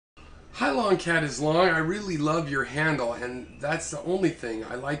Hi, Long Cat is Long. I really love your handle, and that's the only thing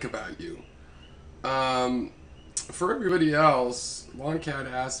I like about you. For everybody else, Long Cat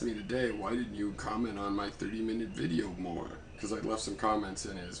asked me today, why didn't you comment on my 30-minute video more? Because I left some comments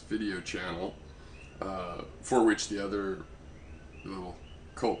in his video channel, for which the other little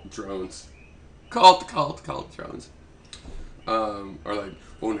cult drones, cult drones, are like,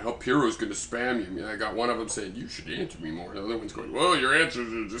 oh, now Piro's going to spam you. I mean, I got one of them saying, you should answer me more. The other one's going, well, your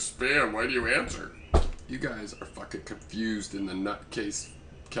answers are just spam. Why do you answer? You guys are fucking confused in the nutcase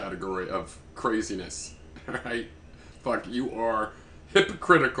category of craziness. Alright? Fuck, you are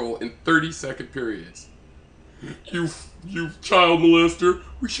hypocritical in 30-second periods. You child molester.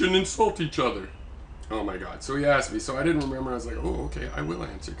 We shouldn't insult each other. Oh my god. So he asked me. So I didn't remember. I was like, oh, okay, I will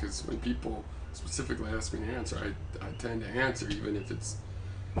answer. Because when people specifically ask me to answer, I tend to answer even if it's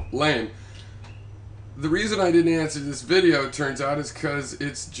lame. The reason I didn't answer this video, it turns out, is because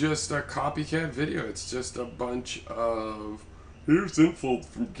it's just a copycat video. It's just a bunch of, here's insults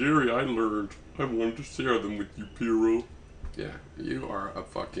from Gary I learned. I wanted to share them with you, Piro. Yeah, you are a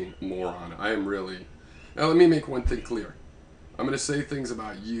fucking moron. I am really... Now let me make one thing clear. I'm going to say things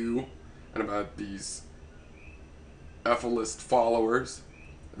about you and about these Ethelist followers.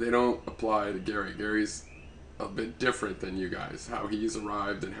 They don't apply to Gary. Gary's a bit different than you guys. How he's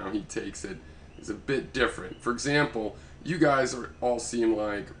arrived and how he takes it is a bit different. For example, you guys all seem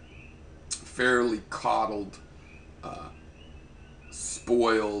like fairly coddled,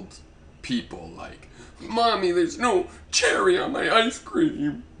 spoiled people. Like, Mommy, there's no cherry on my ice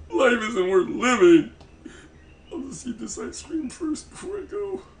cream. Life isn't worth living. I'll just eat this ice cream first before I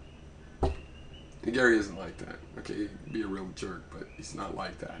go. And Gary isn't like that. Okay, he'd be a real jerk, but he's not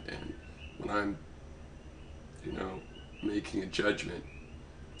like that. And when I'm, making a judgment,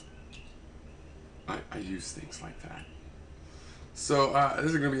 I use things like that. So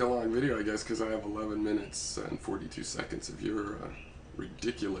this is going to be a long video, I guess, because I have 11 minutes and 42 seconds of your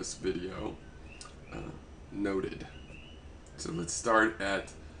ridiculous video noted. So let's start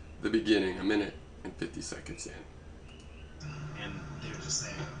at the beginning, a minute and 50 seconds in. And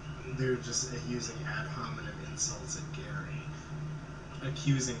they're just using ad hominem insults at Gary,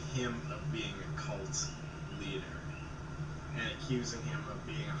 accusing him of being a cult leader, and accusing him of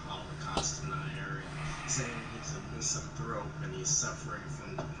being a Holocaust denier, and saying he's a misanthrope and he's suffering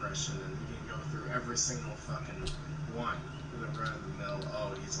from depression, and we can go through every single fucking one. The run of the mill,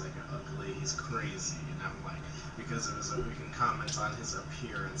 oh, he's like ugly, he's crazy, and I'm like, because of his, we can comment on his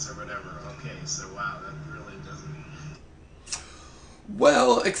appearance or whatever. Okay, so wow, that really doesn't.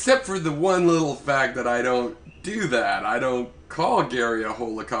 Well, except for the one little fact that I don't do that. I don't call Gary a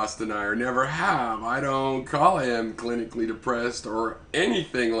Holocaust denier. Never have. I don't call him clinically depressed or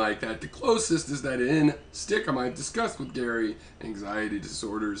anything like that. The closest is that in Stickum I've discussed with Gary anxiety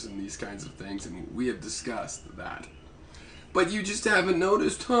disorders and these kinds of things, and we have discussed that. But you just haven't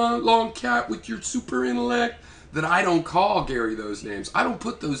noticed, huh, Long Cat, with your super intellect, that I don't call Gary those names. I don't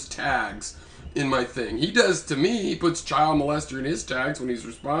put those tags in my thing. He does to me. He puts child molester in his tags when he's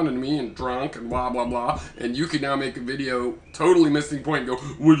responding to me and drunk and blah, blah, blah. And you can now make a video totally missing the point and go,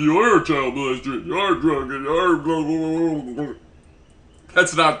 well, you are a child molester, you are drunk, and you are blah, blah, blah, blah.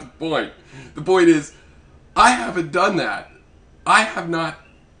 That's not the point. The point is, I haven't done that. I have not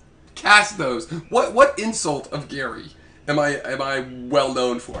cast those. What insult of Gary am I well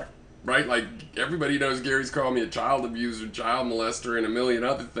known for? Right? Like, everybody knows Gary's called me a child abuser, child molester, and a million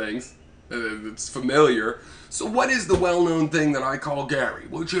other things. It's familiar. So what is the well-known thing that I call Gary?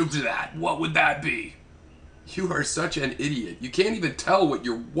 Which is that? What would that be? You are such an idiot. You can't even tell what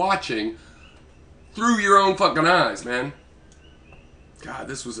you're watching through your own fucking eyes, man. God,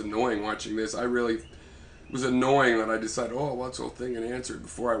 this was annoying watching this. I really was annoying that I decided, oh, I'll watch the whole thing and answer it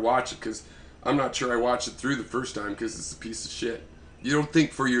before I watch it, because I'm not sure I watched it through the first time because it's a piece of shit. You don't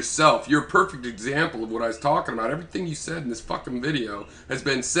think for yourself. You're a perfect example of what I was talking about. Everything you said in this fucking video has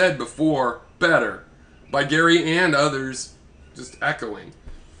been said before better by Gary and others, just echoing.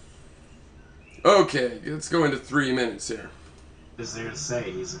 Okay, let's go into 3 minutes here. Is there to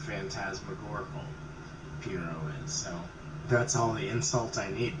say he's a phantasmagorical, Piro is, so that's all the insult I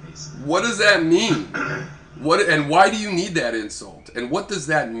need, basically. What does that mean? And why do you need that insult? And what does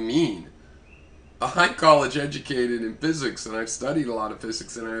that mean? I'm college educated in physics, and I've studied a lot of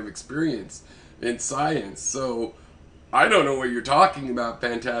physics, and I have experience in science, so I don't know what you're talking about,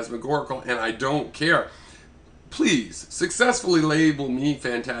 phantasmagorical, and I don't care. Please, successfully label me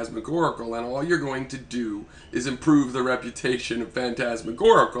phantasmagorical, and all you're going to do is improve the reputation of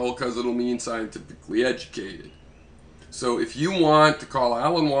phantasmagorical, because it'll mean scientifically educated. So if you want to call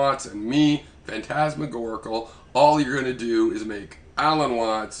Alan Watts and me phantasmagorical, all you're going to do is make Alan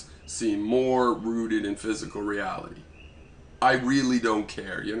Watts seem more rooted in physical reality. I really don't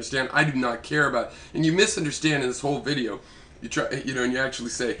care. You understand? I do not care about. And you misunderstand in this whole video. You try, and you actually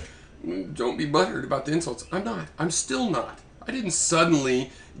say, "Don't be butthurt about the insults." I'm not. I'm still not. I didn't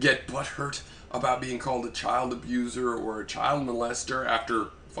suddenly get butthurt about being called a child abuser or a child molester after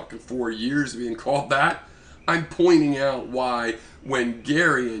fucking 4 years of being called that. I'm pointing out why when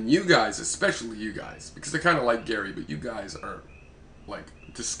Gary and you guys, especially you guys, because I kind of like Gary, but you guys are like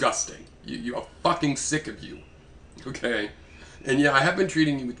disgusting. I'm fucking sick of you. Okay? And yeah, I have been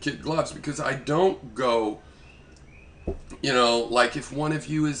treating you with kid gloves because I don't go, like if one of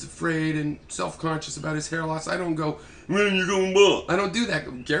you is afraid and self-conscious about his hair loss, I don't go, "Man, you're going bald." I don't do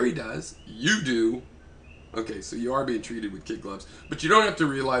that. Gary does. You do. Okay, so you are being treated with kid gloves. But you don't have to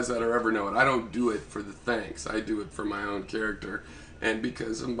realize that or ever know it. I don't do it for the thanks. I do it for my own character and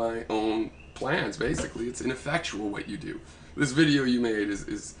because of my own plans, basically. It's ineffectual what you do. This video you made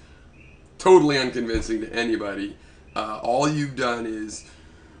is totally unconvincing to anybody. All you've done is,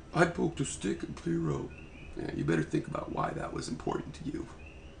 "I poked a stick and play rope." Yeah, you better think about why that was important to you.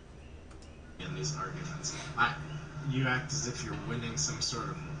 In these arguments, you act as if you're winning some sort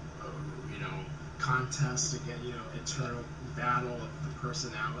of, contest to get, eternal battle of the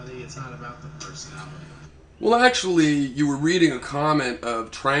personality. It's not about the personality. Well, actually, you were reading a comment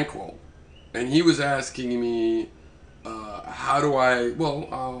of Tranquil, and he was asking me, how do I... Well,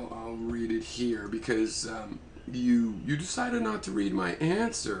 I'll read it here, because you decided not to read my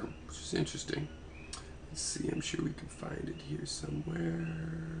answer, which is interesting. Let's see, I'm sure we can find it here somewhere.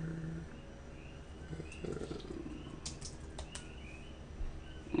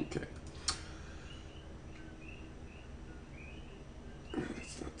 Okay.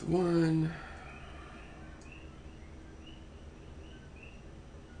 That's not the one.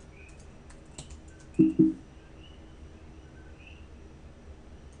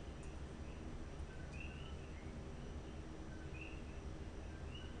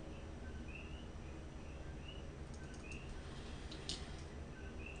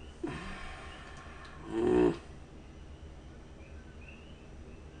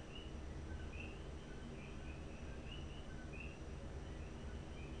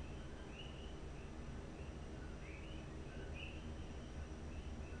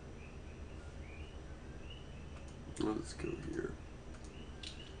 Let's go here.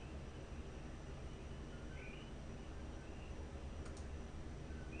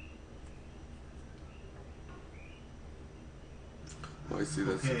 Oh, I see,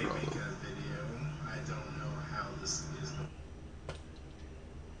 that's the problem. Make a video. I don't know how this is.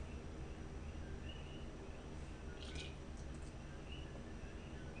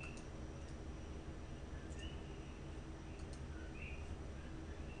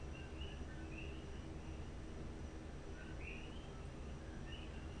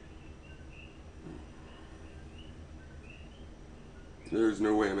 There's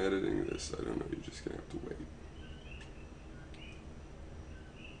no way I'm editing this. I don't know. You're just going to have to wait.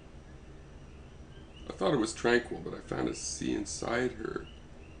 I thought it was Tranquil, but I found a C inside her.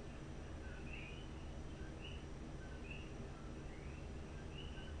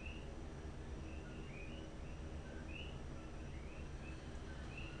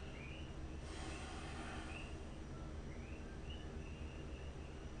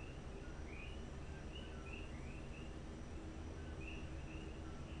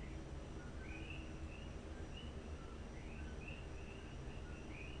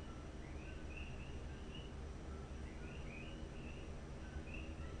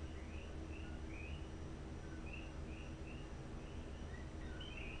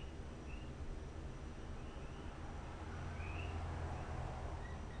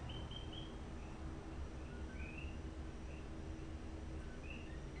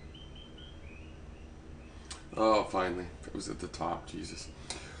 Oh, finally. It was at the top. Jesus.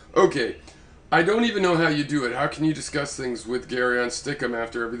 Okay. I don't even know how you do it. How can you discuss things with Gary on Stickum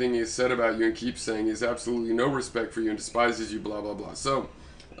after everything he has said about you and keeps saying he has absolutely no respect for you and despises you, blah, blah, blah. So,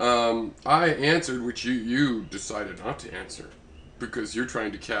 I answered, which you decided not to answer. Because you're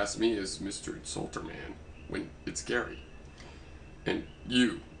trying to cast me as Mr. Insulter Man when it's Gary. And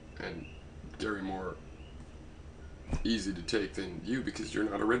you. And Gary more easy to take than you because you're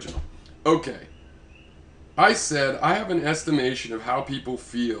not original. Okay. I said, I have an estimation of how people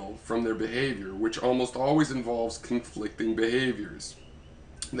feel from their behavior, which almost always involves conflicting behaviors.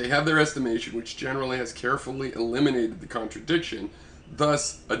 They have their estimation, which generally has carefully eliminated the contradiction,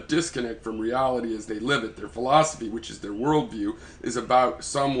 thus a disconnect from reality as they live it. Their philosophy, which is their worldview, is about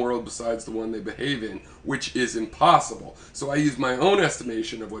some world besides the one they behave in, which is impossible. So I use my own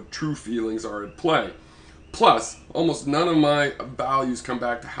estimation of what true feelings are at play. Plus, almost none of my values come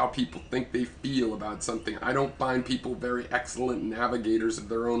back to how people think they feel about something. I don't find people very excellent navigators of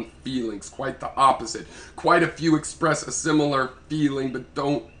their own feelings. Quite the opposite. Quite a few express a similar feeling,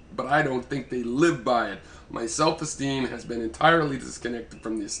 but I don't think they live by it. My self-esteem has been entirely disconnected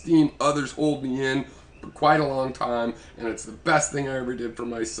from the esteem others hold me in for quite a long time, and it's the best thing I ever did for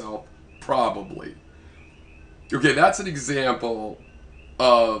myself, probably. Okay, that's an example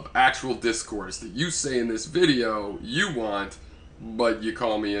of actual discourse that you say in this video you want, but you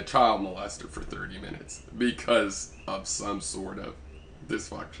call me a child molester for 30 minutes because of some sort of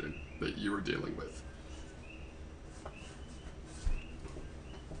dysfunction that you were dealing with.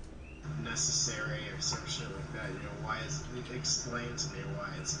 Necessary or some shit like that. You know, why is it? Explain to me why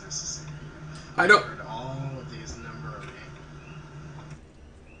it's necessary. I don't. I've heard all of these number of.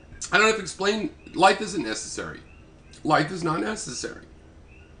 I don't have to explain. Life isn't necessary. Life is not necessary.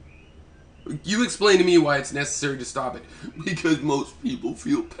 You explain to me why it's necessary to stop it. Because most people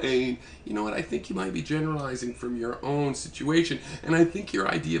feel pain. You know what? I think you might be generalizing from your own situation. And I think your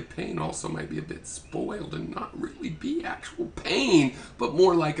idea of pain also might be a bit spoiled and not really be actual pain, but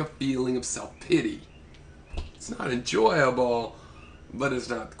more like a feeling of self-pity. It's not enjoyable, but it's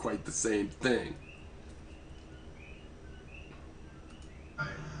not quite the same thing.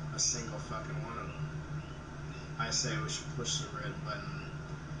 A single fucking one of them. I say we should push the red button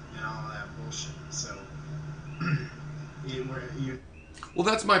and all that bullshit. So, well,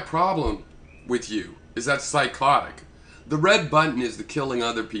 that's my problem with you, is that's psychotic. The red button is the killing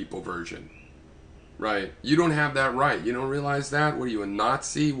other people version, right? You don't have that right. You don't realize that? What are you, a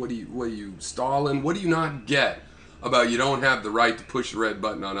Nazi? What are you, Stalin? What do you not get about you don't have the right to push the red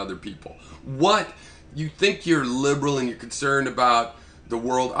button on other people? What? You think you're liberal and you're concerned about the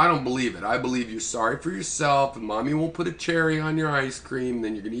world? I don't believe it. I believe you're sorry for yourself and mommy won't put a cherry on your ice cream, and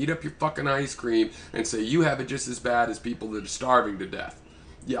then you're going to eat up your fucking ice cream and say you have it just as bad as people that are starving to death.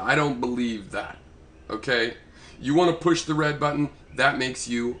 Yeah, I don't believe that. Okay? You want to push the red button? That makes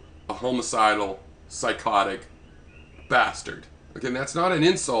you a homicidal, psychotic bastard. Okay, and that's not an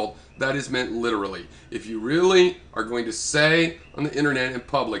insult. That is meant literally. If you really are going to say on the internet in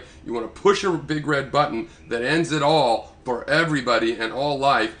public, you want to push a big red button that ends it all for everybody and all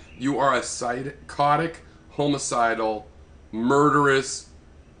life, you are a psychotic, homicidal, murderous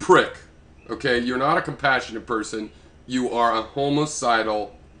prick. Okay, you're not a compassionate person. You are a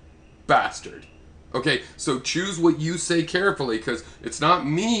homicidal bastard. Okay, so choose what you say carefully, because it's not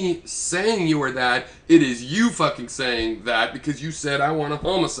me saying you are that, it is you fucking saying that because you said I want to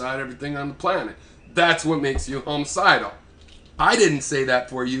homicide everything on the planet. That's what makes you homicidal. I didn't say that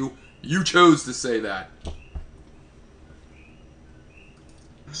for you. You chose to say that.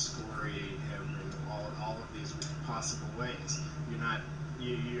 Story him in all of these possible ways.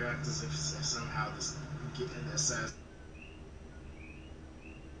 You act as if somehow this says.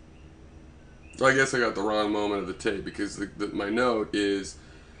 I guess I got the wrong moment of the tape, because my note is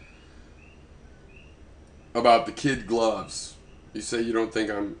about the kid gloves. You say you don't think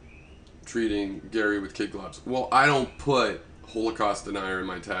I'm treating Gary with kid gloves. Well, I don't put Holocaust denier in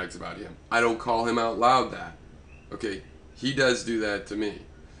my tags about him. I don't call him out loud that. Okay, he does do that to me.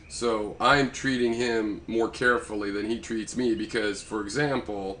 So I'm treating him more carefully than he treats me, because, for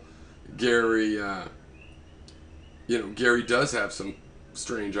example, Gary, Gary does have some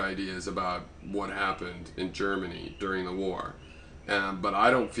strange ideas about what happened in Germany during the war. But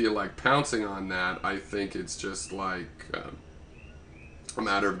I don't feel like pouncing on that. I think it's just like a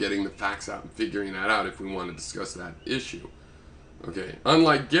matter of getting the facts out and figuring that out if we want to discuss that issue. Okay,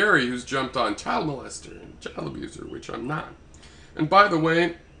 unlike Gary, who's jumped on child molester and child abuser, which I'm not. And by the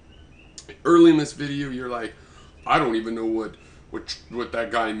way, early in this video, you're like, I don't even know what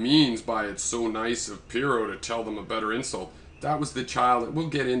that guy means by it's so nice of Piro to tell them a better insult. That was the child, we'll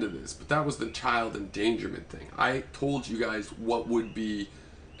get into this, but that was the child endangerment thing. I told you guys what would be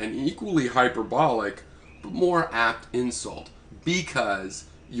an equally hyperbolic, but more apt insult, because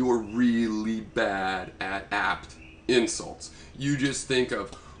you're really bad at apt insults. You just think of,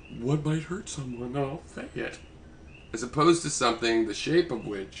 what might hurt someone, I'll say it. As opposed to something, the shape of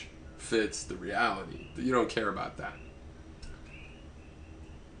which fits the reality. You don't care about that.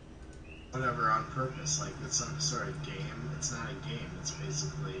 Whatever, on purpose, like it's some sort of game. It's not a game. It's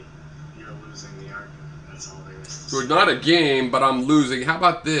basically you're losing the argument. That's all there is to So say. it's not a game, but I'm losing. How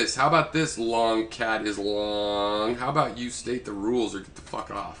about this? How about this, long cat is long? How about you state the rules or get the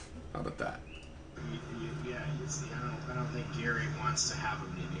fuck off? How about that? Yeah, you see, I don't think Gary wants to have a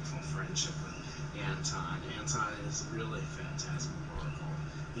meaningful friendship with Anton. Anton is really phantasmagorical.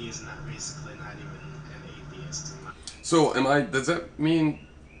 He is basically not even an atheist. So does that mean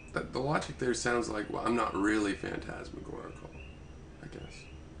the logic there sounds like, well, I'm not really phantasmagorical, I guess.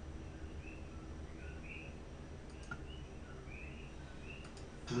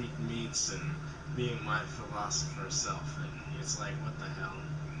 Complete meats and being my philosopher self, and it's like, what the hell?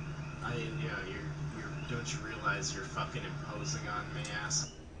 Don't you realize you're fucking imposing on me,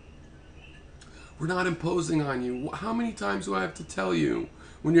 ass? We're not imposing on you. How many times do I have to tell you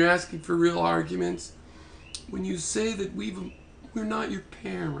when you're asking for real arguments? When you say that we're not your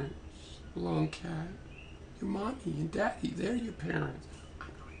parents, Long Cat. Your mommy and daddy, they're your parents. I'm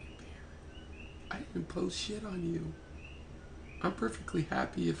not your parent. I didn't impose shit on you. I'm perfectly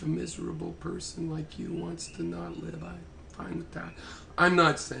happy if a miserable person like you wants to not live. I'm fine with that. I'm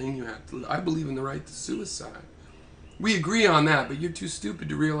not saying you have to live. I believe in the right to suicide. We agree on that, but you're too stupid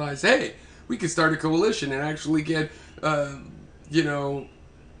to realize, hey, we could start a coalition and actually get, a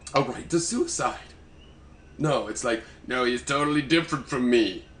right to suicide. No, it's like, no, he's totally different from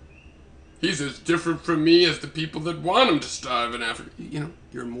me. He's as different from me as the people that want him to starve in Africa.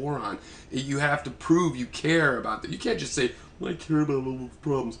 You're a moron. You have to prove you care about that. You can't just say, well, I care about all those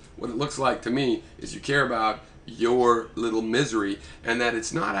problems. What it looks like to me is you care about your little misery, and that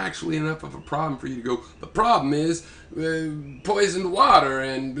it's not actually enough of a problem for you to go, the problem is poisoned water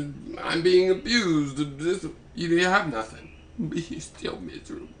and I'm being abused. You have nothing. You're still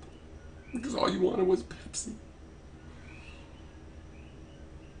miserable because all you wanted was Pepsi.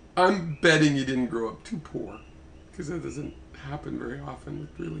 I'm betting you didn't grow up too poor, because that doesn't happen very often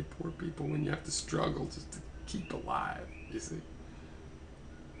with really poor people when you have to struggle just to keep alive, you see.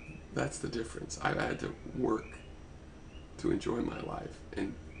 That's the difference. I've had to work to enjoy my life,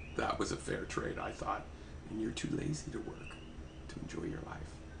 and that was a fair trade, I thought. And you're too lazy to work to enjoy your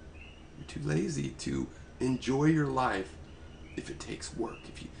life. You're too lazy to enjoy your life if it takes work.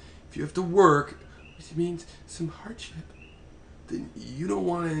 If you have to work, which means some hardship, then you don't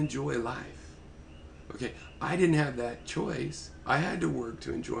want to enjoy life. Okay, I didn't have that choice. I had to work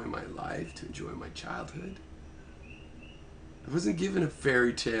to enjoy my life, to enjoy my childhood. I wasn't given a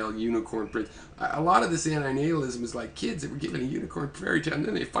fairy tale unicorn prince. A lot of this antinatalism is like kids that were given a unicorn fairy tale and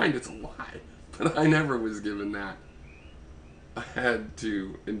then they find it's a lie. But I never was given that. I had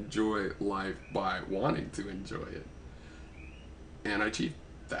to enjoy life by wanting to enjoy it. And I achieved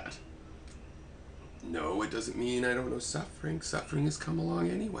that. No, it doesn't mean I don't know suffering. Suffering has come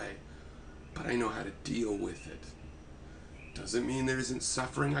along anyway. But I know how to deal with it. Doesn't mean there isn't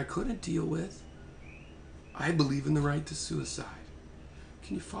suffering I couldn't deal with. I believe in the right to suicide.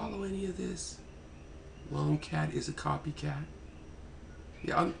 Can you follow any of this? Long Cat is a copycat.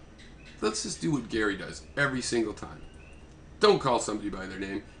 Yeah, let's just do what Gary does every single time. Don't call somebody by their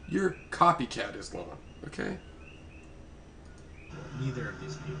name. Your copycat is long, okay? Neither of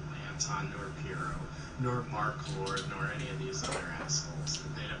these people, Anton nor Piero, nor Barklord, nor any of these other assholes,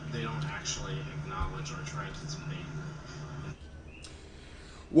 they don't actually acknowledge or try to debate.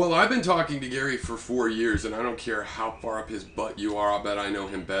 Well, I've been talking to Gary for 4 years, and I don't care how far up his butt you are, I'll bet I know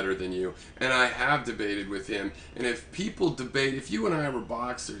him better than you. And I have debated with him, and if people debate, if you and I were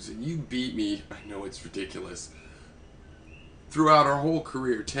boxers and you beat me, I know it's ridiculous, throughout our whole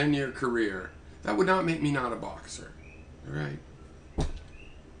career, 10-year career, that would not make me not a boxer. All right? God.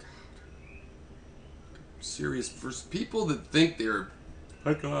 Serious. For people that think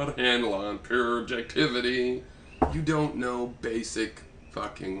I got a handle on pure objectivity, you don't know basic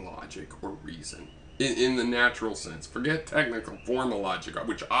fucking logic or reason in the natural sense. Forget technical formal logic,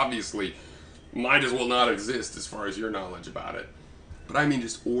 which obviously might as well not exist as far as your knowledge about it. But I mean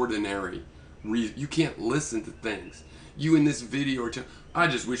just ordinary reason. You can't listen to things. You in this video are I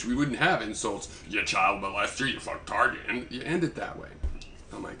just wish we wouldn't have insults. You child molester, you fucktard. And you end it that way.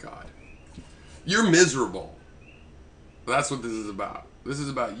 Oh my God. You're miserable. That's what this is about. This is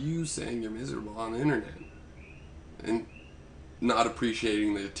about you saying you're miserable on the internet. And not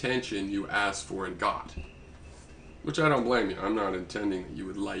appreciating the attention you asked for and got. Which I don't blame you. I'm not intending that you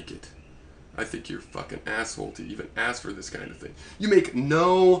would like it. I think you're a fucking asshole to even ask for this kind of thing. You make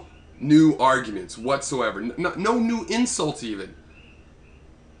no new arguments whatsoever. No new insults even.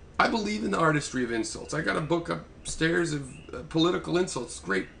 I believe in the artistry of insults. I got a book upstairs of political insults.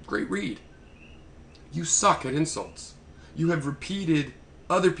 Great read. You suck at insults. You have repeated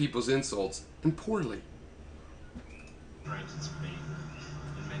other people's insults, and poorly. Right, it's been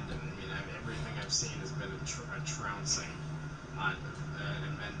amended. I mean, everything I've seen has been a trouncing on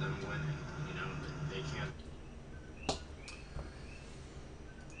amendment winning. You know, they can't.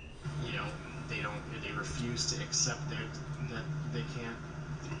 You know, they refuse to accept that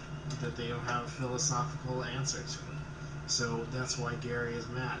they don't have a philosophical answer to it. So that's why Gary is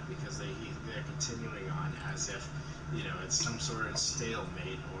mad, because they're continuing on as if, you know, it's some sort of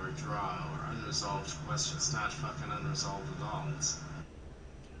stalemate or draw or unresolved question. It's not fucking unresolved at all. It's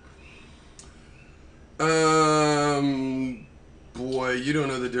boy, you don't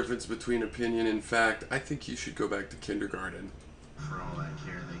know the difference between opinion and fact. I think you should go back to kindergarten. for all I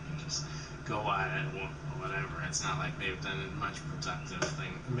care, they can just go at it or whatever. It's not like they've done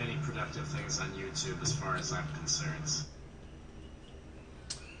many productive things on YouTube as far as I'm concerned.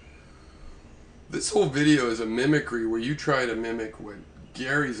 This whole video is a mimicry where you try to mimic what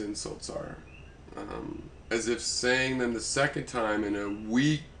Gary's insults are. As if saying them the second time in a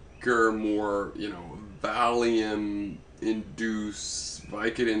weaker, more, you know, Valium-induced,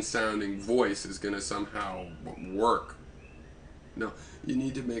 Vicodin-sounding voice is going to somehow work. No, you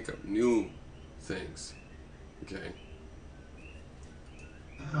need to make up new things. Okay?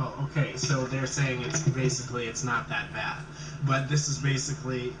 Oh, okay. So they're saying it's not that bad, but this is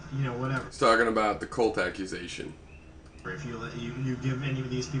basically, you know, whatever. It's talking about the cult accusation. If you give any of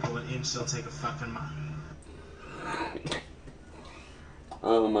these people an inch, they'll take a fucking mile.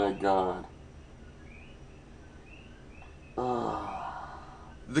 Oh my god.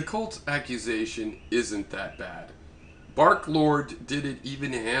 The cult accusation isn't that bad. Barklord did it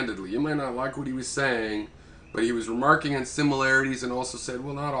even-handedly. You might not like what he was saying, but he was remarking on similarities and also said,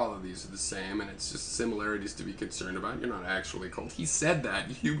 well, not all of these are the same, and it's just similarities to be concerned about. You're not actually a cult. He said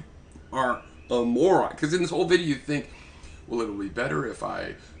that. You are a moron. Because in this whole video you think, well, it'll be better if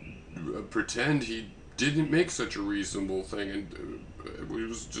I pretend he didn't make such a reasonable thing and it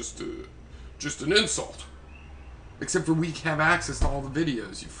was just an insult. Except for we have access to all the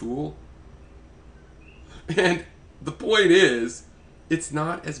videos, you fool. And the point is, it's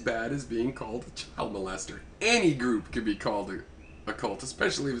not as bad as being called a child molester. Any group can be called a cult,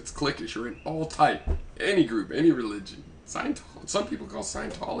 especially if it's cliquish or an all-type. Any group, any religion. Some people call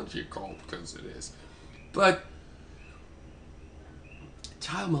Scientology a cult because it is. But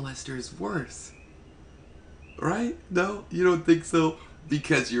child molester is worse. Right? No? You don't think so?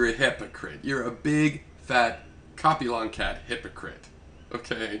 Because you're a hypocrite. You're a big, fat, copycat hypocrite.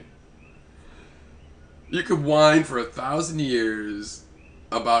 Okay? You could whine for 1,000 years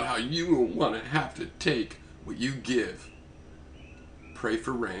about how you don't want to have to take what you give. Pray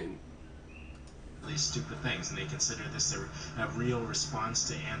for rain. These stupid things, and they consider this a real response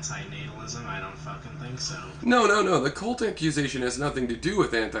to antinatalism? I don't fucking think so. No. The cult accusation has nothing to do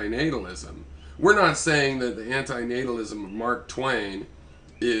with antinatalism. We're not saying that the antinatalism of Mark Twain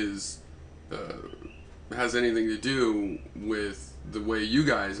is has anything to do with the way you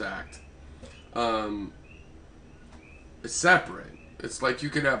guys act. It's separate. It's like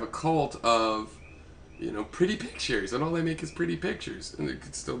you could have a cult of, you know, pretty pictures, and all they make is pretty pictures, and it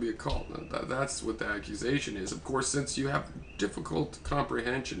could still be a cult. That's what the accusation is. Of course, since you have difficult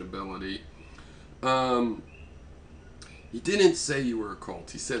comprehension ability, he didn't say you were a cult.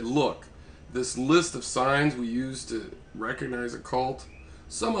 He said, look, this list of signs we use to recognize a cult,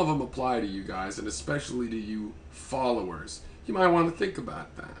 some of them apply to you guys, and especially to you followers. You might want to think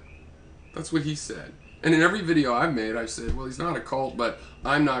about that. That's what he said. And in every video I've made, I've said, well, he's not a cult, but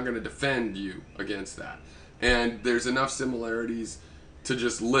I'm not going to defend you against that. And there's enough similarities to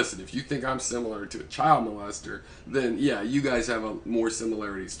just listen. If you think I'm similar to a child molester, then yeah, you guys have more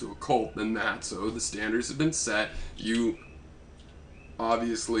similarities to a cult than that. So the standards have been set. You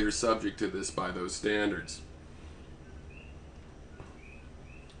obviously are subject to this by those standards.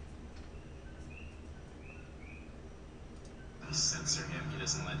 Censor him. He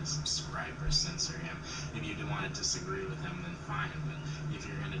doesn't let his subscribers censor him. If you want to disagree with him, then fine. But if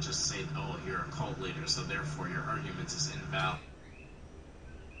you're going to just say, oh, you're a cult leader, so therefore your argument is invalid.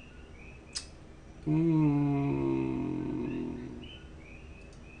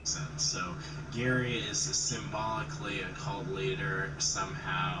 So Gary is symbolically a cult leader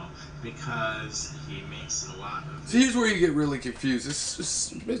somehow because he makes a lot of... So here's where you get really confused.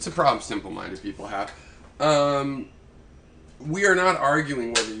 It's a problem simple-minded people have. We are not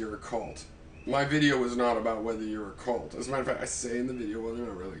arguing whether you're a cult. My video was not about whether you're a cult. As a matter of fact, I say in the video, well, they're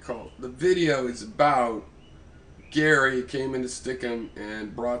not really a cult. The video is about Gary came in to stick him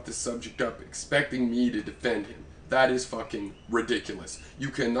and brought the subject up expecting me to defend him. That is fucking ridiculous. You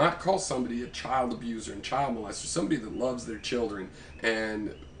cannot call somebody a child abuser and child molester, somebody that loves their children,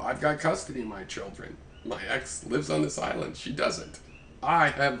 and I've got custody of my children. My ex lives on this island. She doesn't. I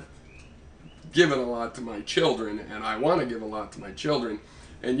have given a lot to my children, and I want to give a lot to my children,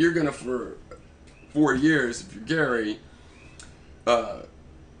 and you're gonna, for 4 years, if you're Gary,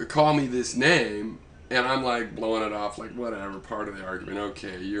 call me this name And I'm like blowing it off, like whatever, part of the argument.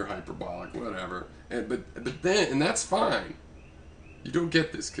 Okay, you're hyperbolic, whatever. And but then, and that's fine. You don't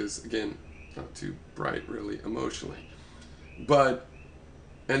get this because again, not too bright really emotionally. But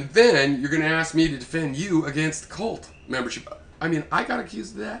and then you're gonna ask me to defend you against cult membership. I mean, I got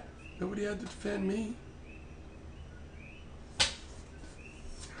accused of that. Nobody had to defend me.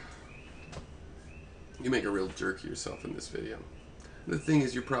 You make a real jerk of yourself in this video. The thing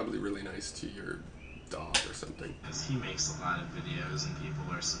is, you're probably really nice to your dog or something. He makes a lot of videos and people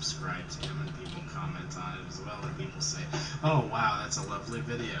are subscribed to him and people comment on it as well, and people say, oh wow, that's a lovely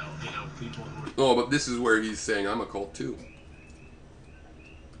video. You know, people who are... Oh, but this is where he's saying I'm a cult too.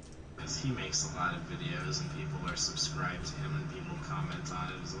 He makes a lot of videos and people are subscribed to him and people comment on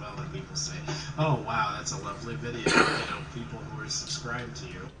it as well, and people say, oh wow, that's a lovely video. You know, people who are subscribed to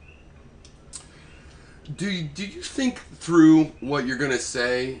you. Do you think through what you're gonna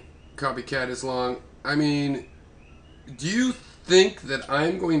say, Copycatisloooooooong? I mean, do you think that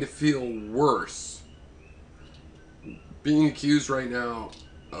I'm going to feel worse being accused right now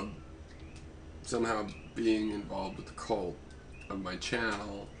of somehow being involved with the cult of my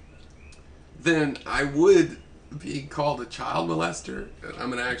channel than I would being called a child molester and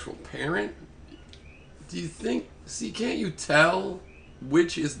I'm an actual parent? Do you think, see, can't you tell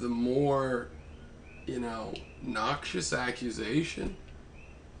which is the more, you know, noxious accusation?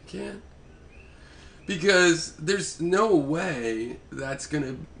 You can't? Because there's no way that's going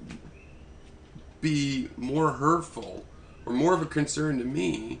to be more hurtful or more of a concern to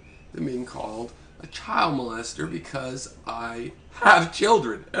me than being called a child molester because I have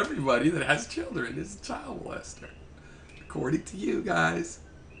children. Everybody that has children is a child molester, according to you guys.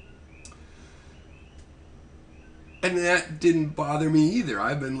 And that didn't bother me either.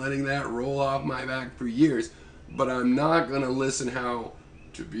 I've been letting that roll off my back for years. But I'm not going to listen how,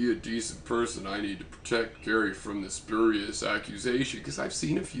 to be a decent person, I need to protect Gary from the spurious accusation. Because I've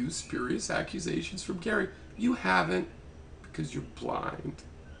seen a few spurious accusations from Gary. You haven't, because you're blind,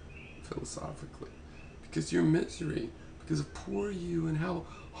 philosophically. Because your misery, because of poor you and how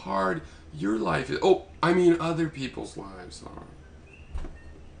hard your life is. Oh, I mean other people's lives are.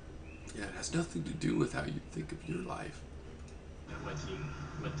 Yeah, it has nothing to do with how you think of your life.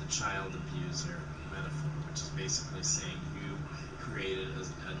 With the child abuser metaphor, which is basically saying you created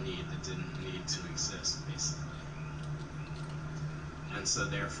a need that didn't need to exist, basically. And so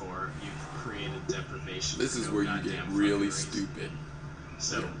therefore, you've created deprivation. This is where you get really stupid.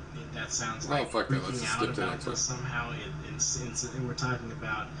 So that sounds like freaking out about this somehow. We're talking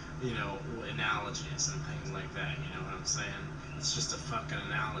about, you know, analogies and things like that. You know what I'm saying? It's just a fucking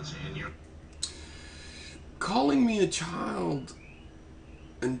analogy, and you're calling me a child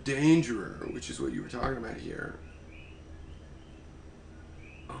endangerer, which is what you were talking about here.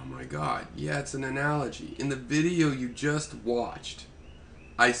 Oh my God! Yeah, it's an analogy. In the video you just watched,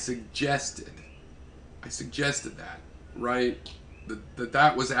 I suggested that, right?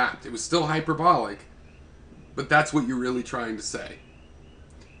 That was apt. It was still hyperbolic, but that's what you're really trying to say.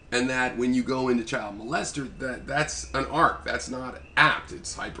 And that when you go into child molester, that's an arc. That's not apt.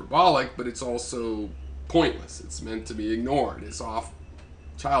 It's hyperbolic, but it's also pointless. It's meant to be ignored. It's off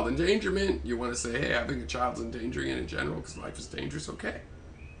child endangerment. You want to say, hey, having a child's endangering it in general because life is dangerous. Okay,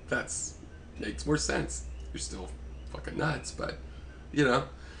 that's makes more sense. You're still fucking nuts, but you know,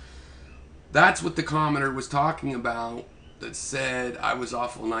 that's what the commenter was talking about. That said, I was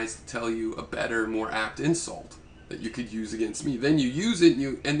awful nice to tell you a better, more apt insult that you could use against me. Then you use it,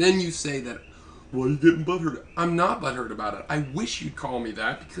 and then you say that, well, you're getting butthurt. I'm not butthurt about it. I wish you'd call me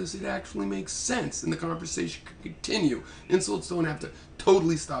that because it actually makes sense and the conversation could continue. Insults don't have to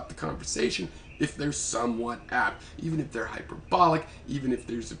totally stop the conversation if they're somewhat apt, even if they're hyperbolic, even if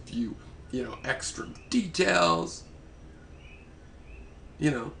there's a few, you know, extra details.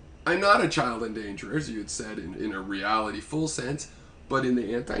 You know, I'm not a child endangerer, as you had said in a reality full sense, but in the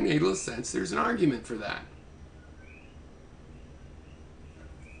antinatalist sense, there's an argument for that.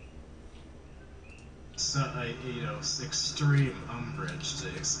 So, you know, extreme umbrage to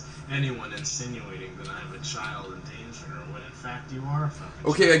anyone insinuating that I'm a child endangerer when in fact you are a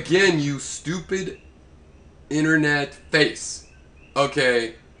fucking Okay, child. again, you stupid internet face.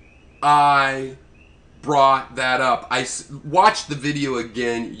 Okay, I brought that up. Watched the video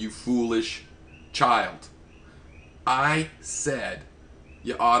again, you foolish child. I said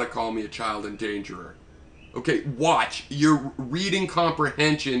you ought to call me a child endangerer. Okay, watch. Your reading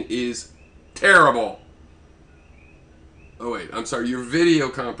comprehension is terrible. Oh wait, I'm sorry, your video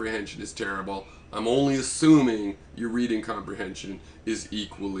comprehension is terrible. I'm only assuming your reading comprehension is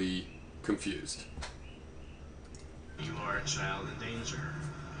equally confused. You are a child endangerer.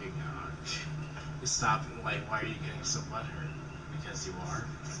 Stop. Like, why are you getting so butthurt? Because you are.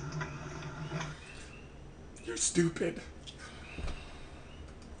 You're stupid.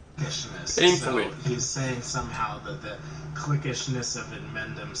 Painfully. So he's saying somehow that the clickishness of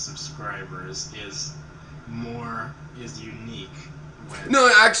Inmendum subscribers is unique.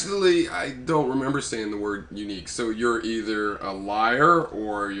 No, actually, I don't remember saying the word unique. So you're either a liar,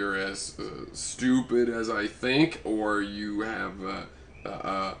 or you're as stupid as I think, or you have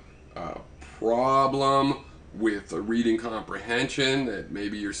a problem with reading comprehension, that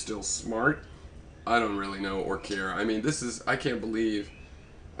maybe you're still smart. I don't really know or care. I mean, I can't believe,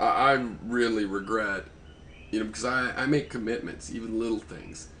 I really regret, because I make commitments, even little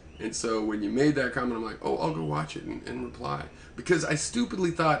things. And so when you made that comment, I'm like, oh, I'll go watch it and reply. Because I stupidly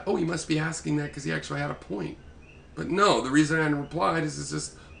thought, oh, he must be asking that because he actually had a point. But no, the reason I hadn't replied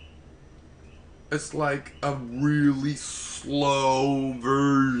is it's like a really slow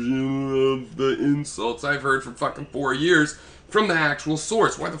version of the insults I've heard for fucking 4 years from the actual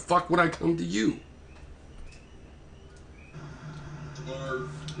source. Why the fuck would I come to you? Or,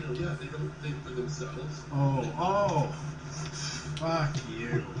 yeah, they don't think for themselves. Oh. Fuck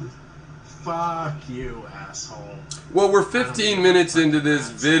you. Fuck you, asshole. Well, we're 15 minutes into this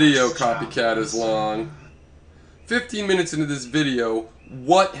video, Copycat is long. 15 minutes into this video,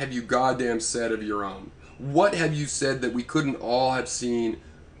 what have you goddamn said of your own? What have you said that we couldn't all have seen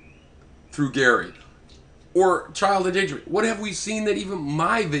through Gary? Or child endangerment? What have we seen that even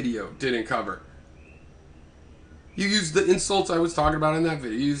my video didn't cover? You used the insults I was talking about in that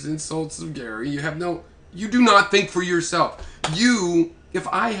video. You used insults of Gary. You do not think for yourself. If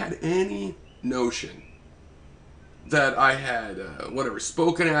I had any notion that I had,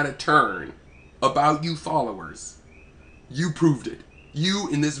 spoken out of turn about you followers, you proved it. You,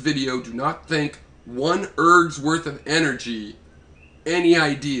 in this video, do not think one erg's worth of energy, any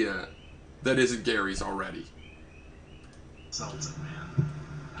idea that isn't Gary's already. Insulted, man.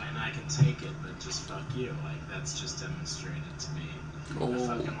 And I can take it, but just fuck you. Like, that's just demonstrated to me.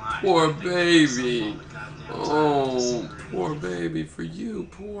 Oh, poor baby. Oh, poor baby. For you,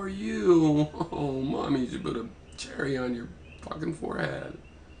 poor you. Oh, mommy should put a cherry on your fucking forehead.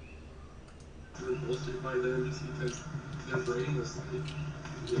 They're bullshit by them just because they're brainless.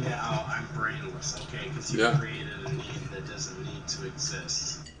 Yeah, I'm brainless, okay? Because you created a need that doesn't need to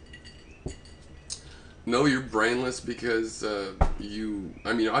exist. No, you're brainless because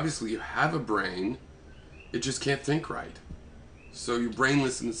obviously you have a brain. It just can't think right. So you're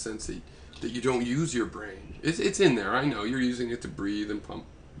brainless in the sense that you don't use your brain. It's in there. I know you're using it to breathe and pump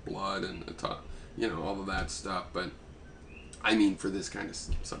blood and all of that stuff. But I mean, for this kind of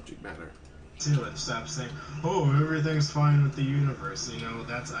subject matter. And stop saying, "Oh, everything's fine with the universe."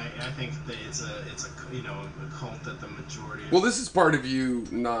 I think that it's a cult that the majority. Well, this is part of you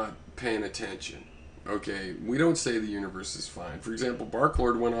not paying attention. Okay, we don't say the universe is fine. For example,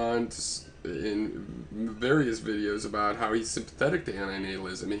 Barklord went on in various videos about how he's sympathetic to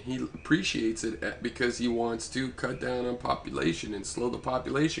antinatalism, and he appreciates it because he wants to cut down on population and slow the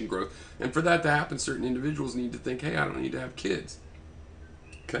population growth. And for that to happen, certain individuals need to think, hey, I don't need to have kids.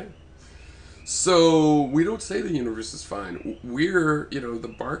 Okay? So we don't say the universe is fine. We're, the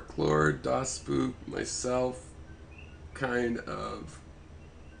Barklord, Daspook, myself, kind of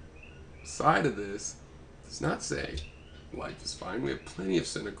side of this does not say life is fine. We have plenty of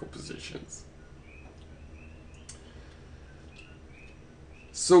cynical positions.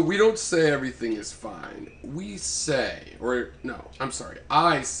 So we don't say everything is fine. We say,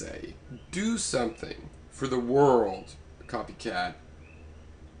 I say, do something for the world, Copycat,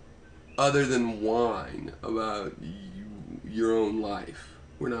 other than whine about your own life.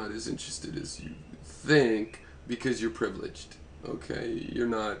 We're not as interested as you think because you're privileged. Okay? You're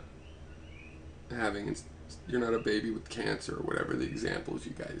not a baby with cancer or whatever the examples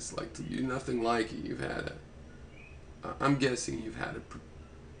you guys like to use. Nothing like it. You've had I'm guessing you've had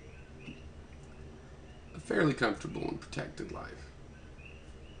a fairly comfortable and protected life.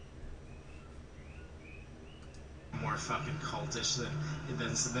 More fucking cultish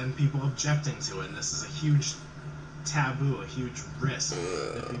than people objecting to it. And this is a huge taboo, a huge risk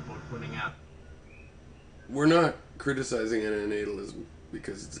that people are putting out. We're not criticizing antinatalism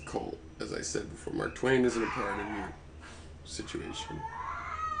because it's a cult. As I said before, Mark Twain isn't a part of your situation.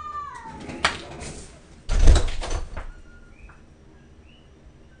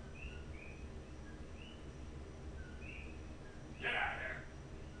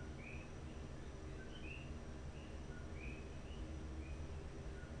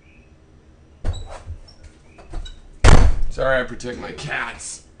 Sorry, I protect my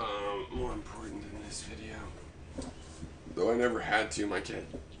cats. More important than this video. Though I never had to, my cat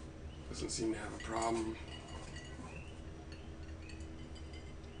Doesn't seem to have a problem.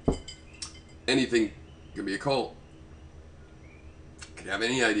 Anything could be a cult. Could have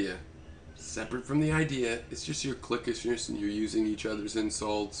any idea. Separate from the idea, it's just your cliquishness and you're using each other's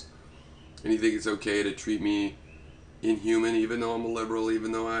insults. And you think it's okay to treat me inhuman, even though I'm a liberal,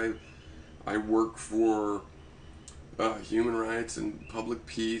 even though I work for human rights and public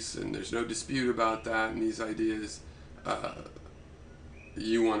peace, and there's no dispute about that and these ideas.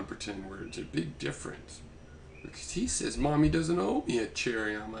 You want to pretend we're a big difference. Because he says Mommy doesn't owe me a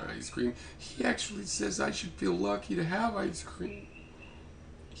cherry on my ice cream. He actually says I should feel lucky to have ice cream.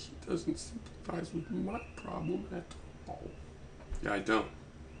 He doesn't sympathize with my problem at all. Yeah, I don't.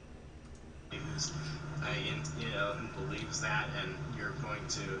 Who's, who believes that, and you're going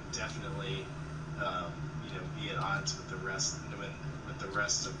to definitely, be at odds with the rest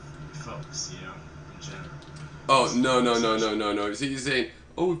of folks, in general. Oh, no. See, he's saying,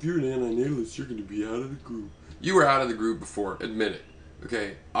 oh, if you're an anti-natalist, you're going to be out of the group. You were out of the group before, admit it.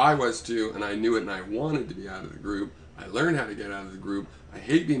 Okay, I was too, and I knew it, and I wanted to be out of the group. I learned how to get out of the group. I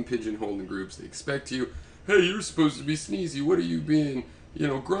hate being pigeonholed in groups. They expect you, hey, you're supposed to be sneezy. What are you being,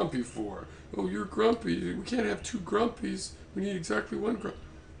 grumpy for? Oh, you're grumpy. We can't have two grumpies. We need exactly one grumpy.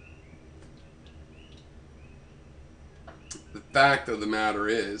 The fact of the matter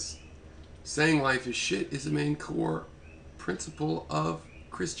is, saying life is shit is the main core principle of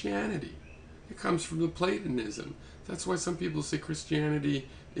Christianity. It comes from the Platonism. That's why some people say Christianity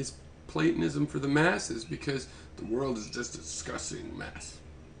is Platonism for the masses, because the world is just a disgusting mess.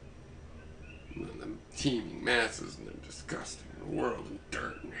 And the teeming masses, and they're disgusting. The world and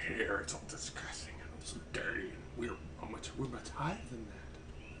dirt and hair, it's all disgusting and also dirty. And we're much higher than that.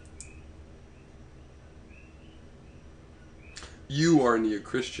 You are a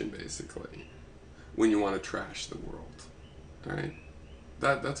neo-Christian, basically, when you want to trash the world. All right?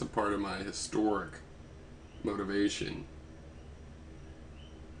 That's a part of my historic motivation.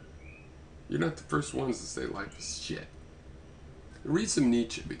 You're not the first ones to say life is shit. Read some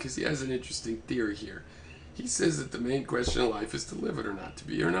Nietzsche, because he has an interesting theory here. He says that the main question of life is to live it or not to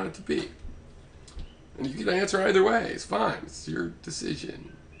be, or not to be. And you can answer either way. It's fine. It's your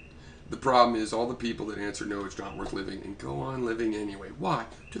decision. The problem is all the people that answer no, it's not worth living, and go on living anyway. Why?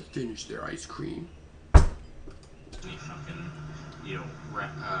 To finish their ice cream. Any fucking,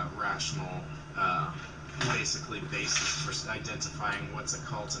 rational, basically basis for identifying what's a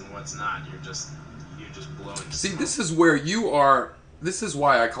cult and what's not. You're just blowing. See, this is where you are. This is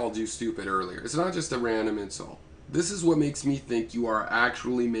why I called you stupid earlier. It's not just a random insult. This is what makes me think you are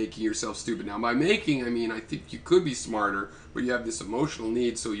actually making yourself stupid. Now, by making, I mean, I think you could be smarter, but you have this emotional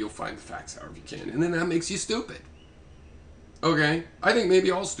need, so you'll find the facts however you can. And then that makes you stupid. Okay? I think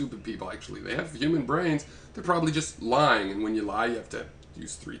maybe all stupid people, actually, they have human brains. They're probably just lying. And when you lie, you have to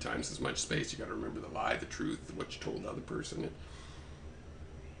use 3 times as much space. You got to remember the lie, the truth, what you told the other person.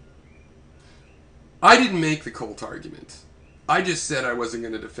 I didn't make the cult argument. I just said I wasn't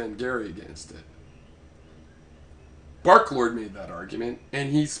going to defend Gary against it. Barklord made that argument,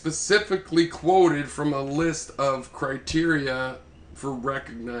 and he specifically quoted from a list of criteria for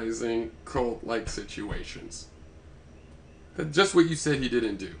recognizing cult-like situations. That's just what you said he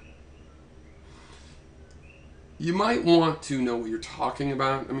didn't do. You might want to know what you're talking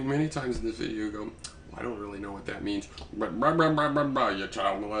about. I mean, many times in this video you go, well, I don't really know what that means. You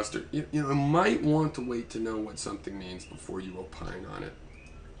child molester. You might want to wait to know what something means before you opine on it.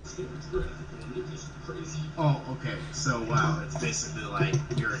 Oh, okay. So, wow, it's basically like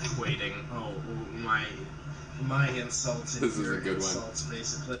you're equating, my insults and your insults,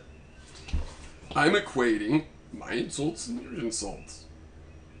 basically. I'm equating my insults and your insults.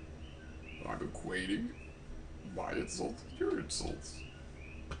 I'm equating my insults and your insults.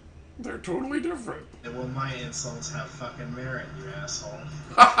 They're totally different. Well, my insults have fucking merit, you asshole.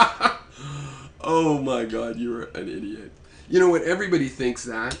 Oh my god, you're an idiot. You know what? Everybody thinks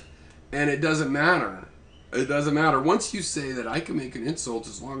that, and it doesn't matter. It doesn't matter. Once you say that I can make an insult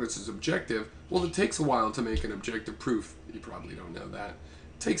as long as it's objective, well, it takes a while to make an objective proof. You probably don't know that.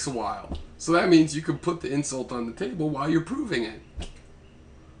 It takes a while. So that means you can put the insult on the table while you're proving it.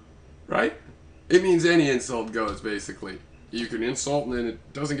 Right? It means any insult goes, basically. You can insult and then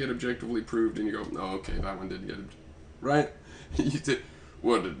it doesn't get objectively proved, and you go, oh, okay, that one didn't get it. Right? You say,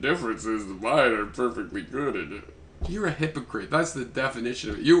 well, the difference is the mine are perfectly good at it. You're a hypocrite. That's the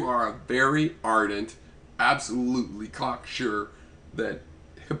definition of it. You are a very ardent, absolutely cocksure that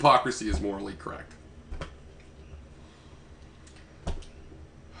hypocrisy is morally correct.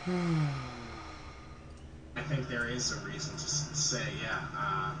 I think there is a reason to say, yeah,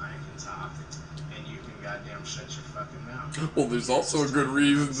 I can talk, and you can goddamn shut your fucking mouth. Well, there's also a good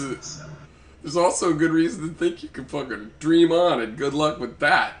reason to. There's also a good reason to think you can fucking dream on, and good luck with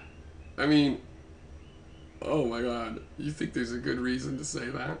that. I mean, oh my god, you think there's a good reason to say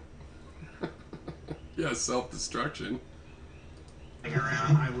that? Yeah, self-destruction.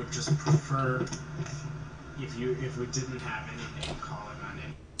 Around, I would just prefer if we didn't have any name calling on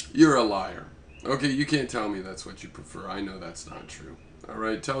it. You're a liar. Okay, you can't tell me that's what you prefer. I know that's not true. All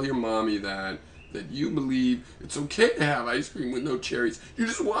right, tell your mommy that you believe it's okay to have ice cream with no cherries. You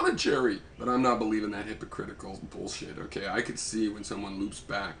just want a cherry. But I'm not believing that hypocritical bullshit, okay? I could see when someone loops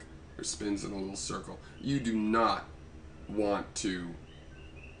back or spins in a little circle. You do not want to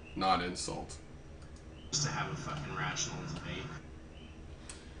not insult. Just to have a fucking rational debate.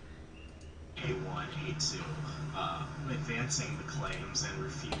 A1, A2, advancing the claims and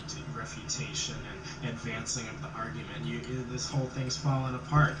refutation and advancing of the argument. This whole thing's falling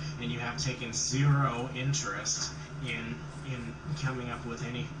apart, and you have taken zero interest in coming up with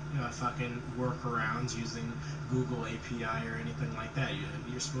any fucking workarounds using Google API or anything like that.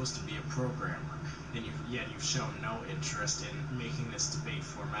 You're supposed to be a programmer, and you've shown no interest in making this debate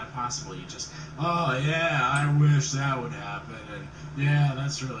format possible. You just, oh yeah, I wish that would happen, and yeah,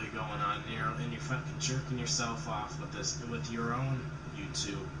 that's really going on here, and you're fucking jerking yourself off with your own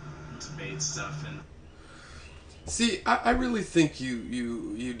YouTube debate stuff. And see, I really think you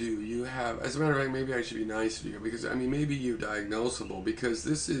do. You have, as a matter of fact, maybe I should be nicer to you, because I mean, maybe you're diagnosable, because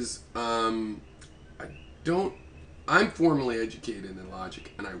this is I'm formally educated in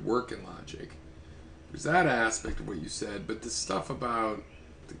logic, and I work in logic. There's that aspect of what you said, but the stuff about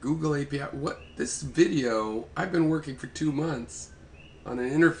the Google API, this video, I've been working for 2 months on an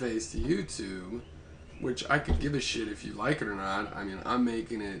interface to YouTube, which I could give a shit if you like it or not. I mean, I'm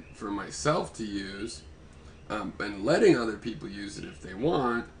making it for myself to use, and letting other people use it if they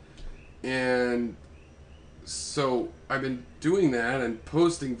want. And so I've been doing that and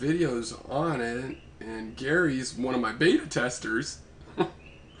posting videos on it, and Gary's one of my beta testers.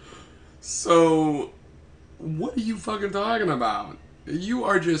 So what are you fucking talking about? You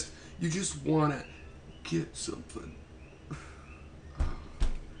just want to get something.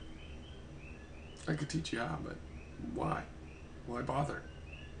 I could teach you how, but why? Why bother?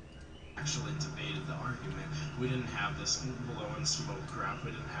 Actually debated the argument. We didn't have this blowing smoke crap.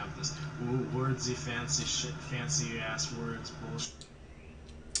 We didn't have this wordsy fancy shit, fancy ass words bullshit.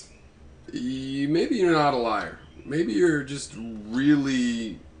 Maybe you're not a liar. Maybe you're just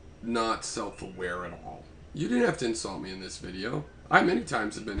really not self-aware at all. You didn't have to insult me in this video. I many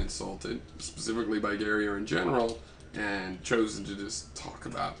times have been insulted, specifically by Gary or in general, and chosen to just talk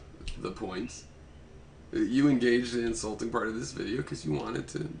about the points. You engaged in the insulting part of this video because you wanted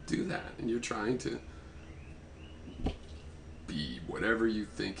to do that, and you're trying to be whatever you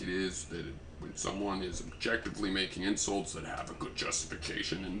think it is that when someone is objectively making insults that have a good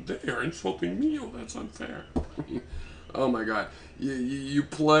justification, and they are insulting me, oh, that's unfair. Oh my god, you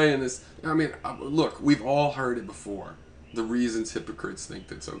play in this. I mean, look, we've all heard it before. The reasons hypocrites think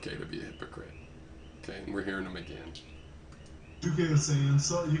that it's okay to be a hypocrite. Okay, and we're hearing them again. You can't say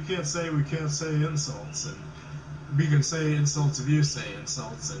insult. You can't say we can't say insults, and we can say insults if you say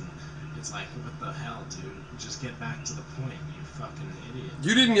insults, and it's like, what the hell, dude? Just get back to the point, you fucking idiot.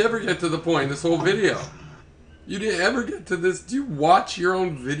 You didn't ever get to the point in this whole video. You didn't ever get to this. Do you watch your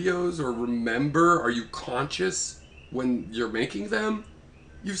own videos or remember? Are you conscious when you're making them?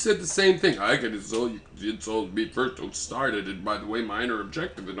 You've said the same thing. I can insult you. Insult me first. Don't start it. And by the way, mine are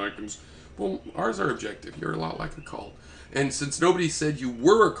objective, and I can. Well, ours are objective. You're a lot like a cult. And since nobody said you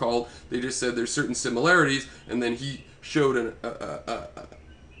were a cult, they just said there's certain similarities, and then he showed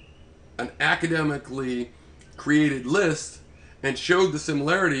an academically created list and showed the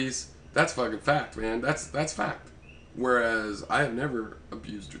similarities. That's fucking fact, man. That's fact. Whereas I have never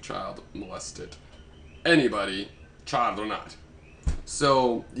abused or child molested anybody, child or not.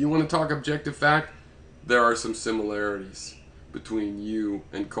 So you want to talk objective fact? There are some similarities between you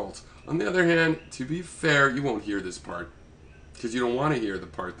and cults. On the other hand, to be fair, you won't hear this part because you don't want to hear the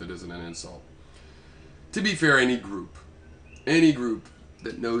part that isn't an insult. To be fair, any group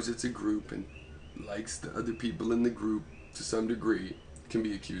that knows it's a group and likes the other people in the group to some degree can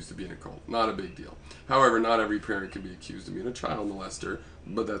be accused of being a cult. Not a big deal. However, not every parent can be accused of being a child molester,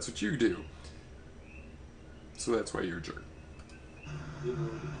 but that's what you do. So that's why you're a jerk. You know,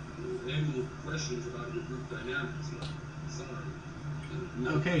 any questions about your group dynamics? Sorry.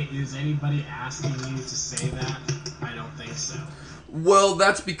 Okay, is anybody asking you to say that? I don't think so. Well,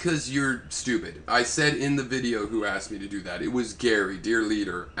 that's because you're stupid. I said in the video who asked me to do that. It was Gary, dear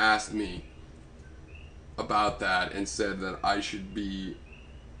leader, asked me about that and said that I should be,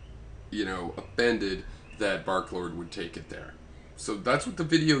 offended that Barklord would take it there. So that's what the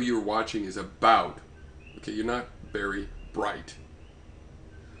video you're watching is about. Okay, you're not very bright.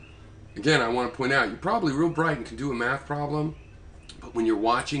 Again, I want to point out, you're probably real bright and can do a math problem, but when you're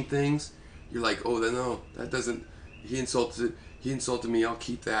watching things, you're like, oh, no, that doesn't, he insulted me, I'll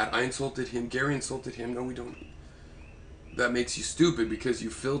keep that. I insulted him, Gary insulted him, no, we don't. That makes you stupid because you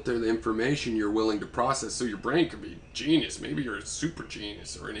filter the information you're willing to process, so your brain could be genius. Maybe you're a super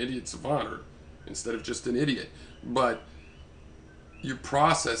genius or an idiot savant, or instead of just an idiot. But you're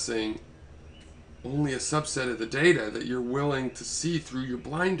processing only a subset of the data that you're willing to see through your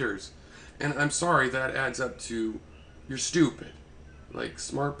blinders. And I'm sorry, that adds up to you're stupid. Like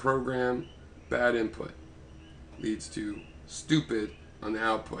smart program, bad input leads to stupid on the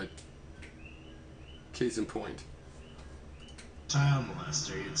output. Case in point. Child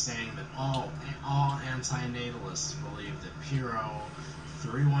molester, you're saying that all antinatalists believe that Piro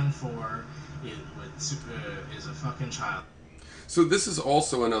 314 is a fucking child. So this is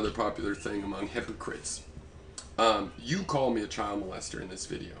also another popular thing among hypocrites. You call me a child molester in this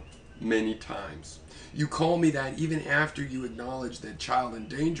video many times. You call me that even after you acknowledge that child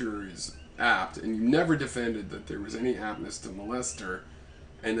endangerer is apt, and you never defended that there was any aptness to molester,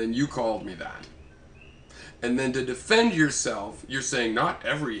 and then you called me that. And then to defend yourself, you're saying not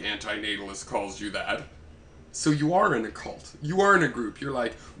every antinatalist calls you that. So you are in a cult. You are in a group. You're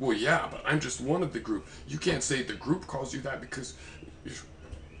like, well, yeah, but I'm just one of the group. You can't say the group calls you that because...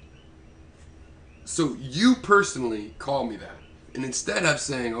 So you personally call me that. And instead of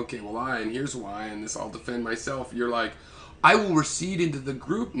saying, okay, well, and here's why, and this I'll defend myself, you're like, I will recede into the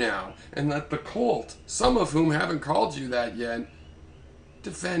group now and let the cult, some of whom haven't called you that yet,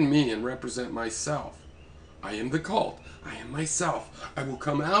 defend me and represent myself. I am the cult. I am myself. I will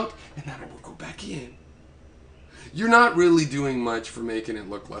come out and then I will go back in. You're not really doing much for making it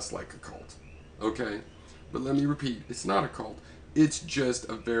look less like a cult. Okay? But let me repeat, it's not a cult. It's just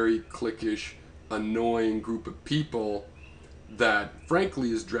a very cliquish, annoying group of people that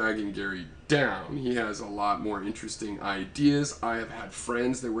frankly is dragging Gary down. He has a lot more interesting ideas. I have had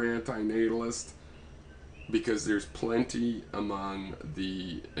friends that were anti-natalist because there's plenty among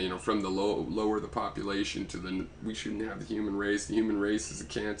the, from the lower the population to the, we shouldn't have the human race is a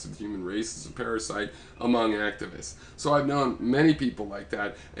cancer, the human race is a parasite, among activists. So I've known many people like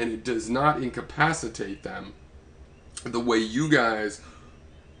that, and it does not incapacitate them the way you guys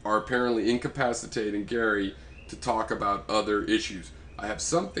are apparently incapacitating Gary to talk about other issues. I have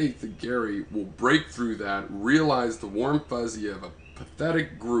some faith that Gary will break through that, realize the warm fuzzy of a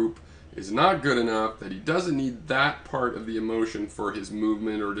pathetic group is not good enough, that he doesn't need that part of the emotion for his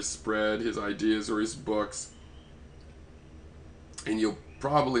movement or to spread his ideas or his books. And you'll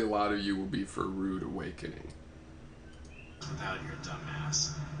probably, a lot of you will be for a rude awakening. Without your dumb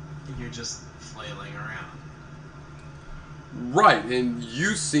ass. You're just flailing around. Right, and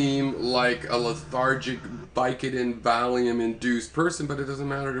you seem like a lethargic Vicodin, Valium-induced person, but it doesn't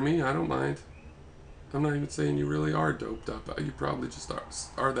matter to me. I don't mind. I'm not even saying you really are doped up. You probably just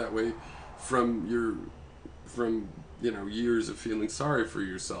are that way from years of feeling sorry for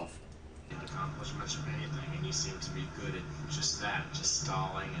yourself. You can't accomplish much of anything, and you seem to be good at just that, just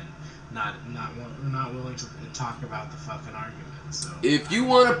stalling and not willing to talk about the fucking argument. So if you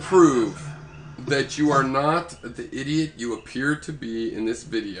want to prove that you are not the idiot you appear to be in this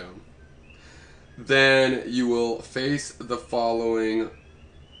video, then you will face the following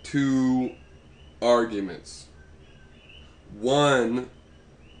two arguments. One,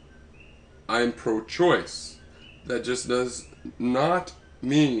 I'm pro-choice. That just does not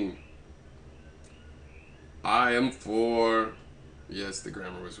mean I am for, yes, the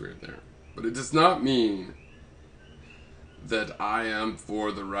grammar was weird there, but it does not mean that I am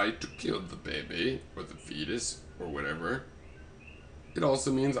for the right to kill the baby or the fetus or whatever. It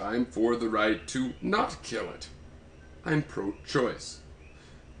also means I'm for the right to not kill it. I'm pro-choice.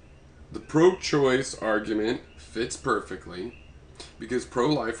 The pro-choice argument fits perfectly because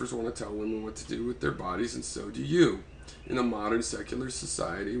pro-lifers want to tell women what to do with their bodies, and so do you. In a modern secular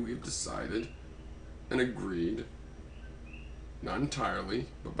society, we've decided and agreed, not entirely,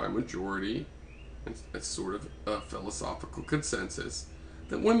 but by majority, and it's sort of a philosophical consensus,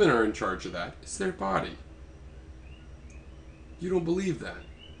 that women are in charge of that. It's their body. You don't believe that.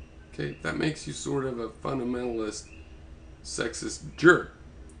 Okay? That makes you sort of a fundamentalist, sexist jerk.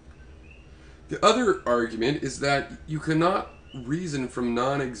 The other argument is that you cannot reason from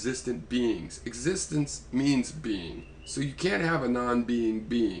non-existent beings. Existence means being. So you can't have a non-being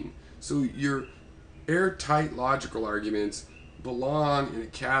being. So your airtight logical arguments belong in a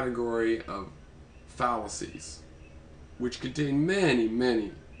category of fallacies, which contain many,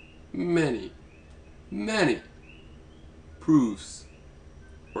 many, many, many proofs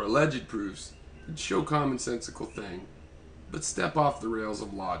or alleged proofs that show commonsensical thing, but step off the rails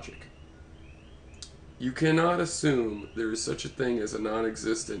of logic. You cannot assume there is such a thing as a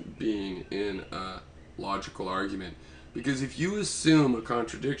non-existent being in a logical argument, because if you assume a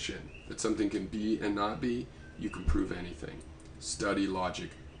contradiction, that something can be and not be, you can prove anything. Study logic,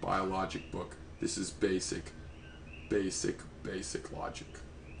 buy a logic book. This is basic logic.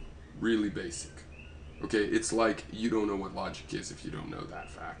 Really basic. Okay, it's like you don't know what logic is if you don't know that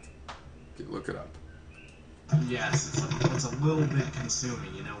fact. Okay, look it up. Yes, it's a little bit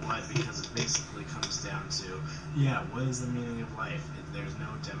consuming, you know what? Because it basically comes down to, yeah, what is the meaning of life? There's no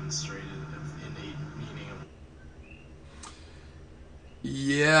demonstrated innate meaning of.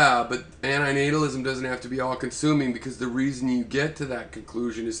 Yeah, but antinatalism doesn't have to be all-consuming, because the reason you get to that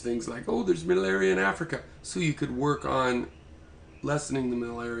conclusion is things like, oh, there's malaria in Africa, so you could work on lessening the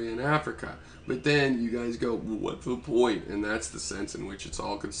malaria in Africa. But then you guys go, well, what's the point? And that's the sense in which it's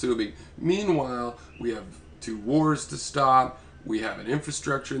all-consuming. Meanwhile, we have 2 wars to stop. We have an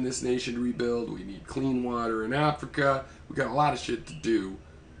infrastructure in this nation to rebuild. We need clean water in Africa. We got a lot of shit to do.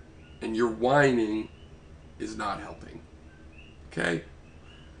 And your whining is not helping. Okay?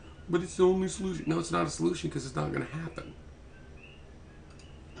 But it's the only solution. No, it's not a solution, because it's not going to happen.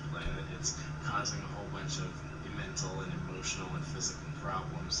 It's causing a whole bunch of mental and emotional and physical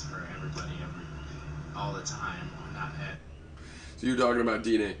problems for everybody all the time. So you're talking about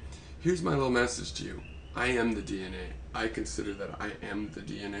DNA. Here's my little message to you. I am the DNA. I consider that I am the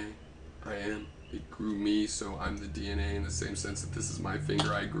DNA. I am. It grew me, so I'm the DNA, in the same sense that this is my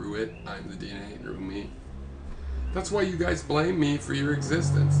finger, I grew it. I'm the DNA, it grew me. That's why you guys blame me for your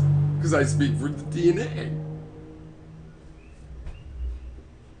existence, because I speak for the DNA.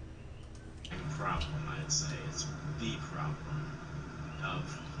 Problem, I'd say. It's the problem of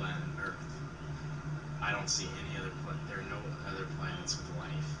planet Earth. I don't see any other there are no other planets with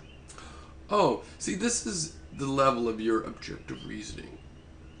life. Oh, see, this is the level of your objective reasoning.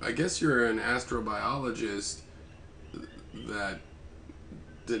 I guess you're an astrobiologist that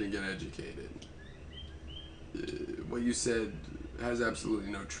didn't get educated. What you said has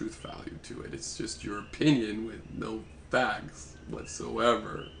absolutely no truth value to it. It's just your opinion with no facts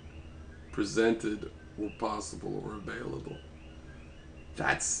whatsoever presented or possible or available.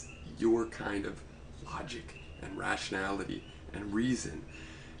 That's your kind of logic and rationality and reason.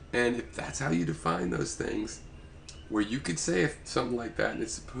 And if that's how you define those things, where you could say something like that and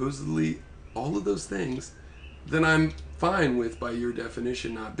it's supposedly all of those things, then I'm fine with, by your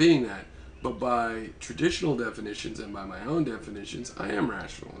definition, not being that. But by traditional definitions and by my own definitions, I am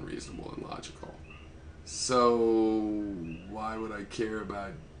rational and reasonable and logical. So why would I care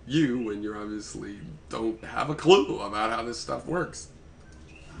about you when you obviously don't have a clue about how this stuff works?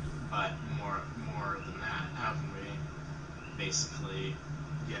 But more than that, how can we basically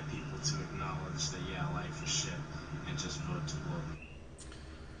get people to acknowledge that, yeah, life is shit, and just vote to vote?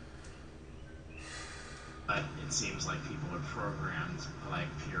 But it seems like people are programmed, like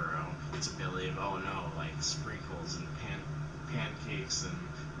Piro, to believe, oh no, like sprinkles and pancakes and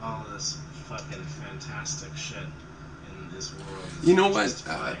all this fucking fantastic shit in this world. You know what?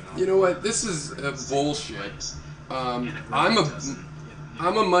 You know what? This is bullshit. I'm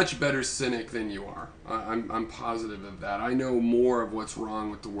a much better cynic than you are. I'm positive of that. I know more of what's wrong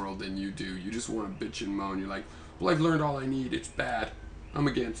with the world than you do. You just want to bitch and moan. You're like, well, I've learned all I need. It's bad. I'm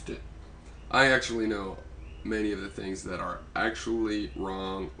against it. I actually know many of the things that are actually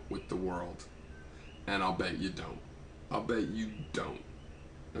wrong with the world. And I'll bet you don't. I'll bet you don't.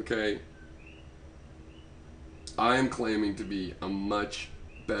 Okay? I am claiming to be a much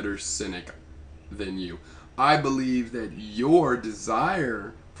better cynic than you. I believe that your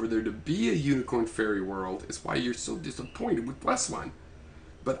desire for there to be a unicorn fairy world is why you're so disappointed with Westland.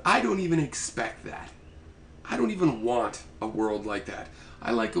 But I don't even expect that. I don't even want a world like that.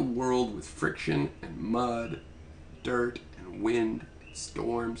 I like a world with friction and mud, dirt and wind, and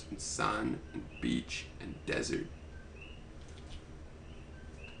storms and sun and beach and desert.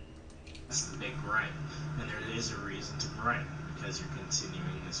 That's the big gripe. And there is a reason to gripe, because you're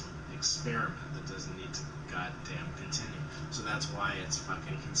continuing this experiment that doesn't need to goddamn continue. So that's why it's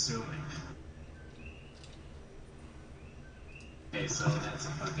fucking consuming. Okay, so that's a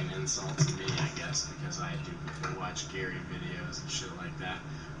fucking insult to me, I guess, because I do watch Gary videos and shit like that.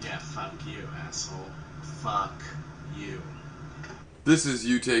 Yeah, fuck you, asshole. Fuck you. This is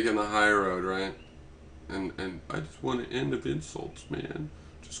you taking the high road, right? And I just want to end of insults, man.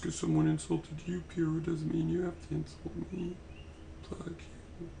 Just because someone insulted you, Piro, doesn't mean you have to insult me. Fuck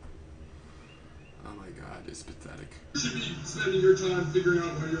you. I'm That is pathetic. You should be spending your time figuring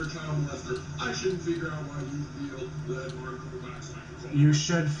out why you're a child molester. I shouldn't figure out why you feel that Mark Kovacs like You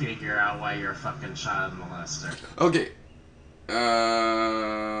should figure out why you're a fucking child molester. Okay.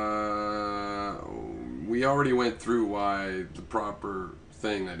 We already went through why the proper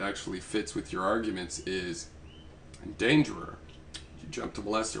thing that actually fits with your arguments is endangerer. You jump to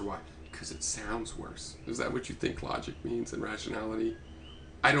molester. Why? Because it sounds worse. Is that what you think logic means and rationality?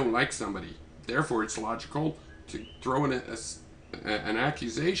 I don't like somebody. Therefore, it's logical to throw in an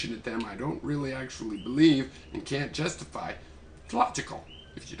accusation at them I don't really actually believe and can't justify. It's logical.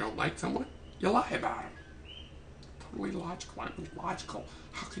 If you don't like someone, you lie about them. Totally logical. I'm logical.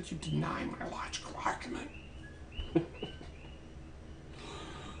 How could you deny my logical argument?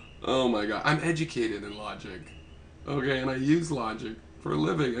 Oh my God. I'm educated in logic. Okay, and I use logic for a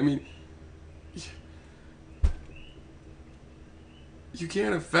living. I mean, you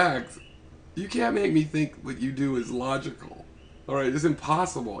can't make me think what you do is logical. Alright, it's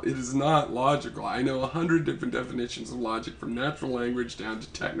impossible. It is not logical. I know 100 different definitions of logic, from natural language down to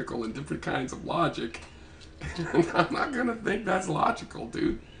technical and different kinds of logic. And I'm not gonna think that's logical,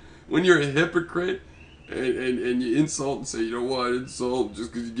 dude. When you're a hypocrite and you insult and say, you know what, insult,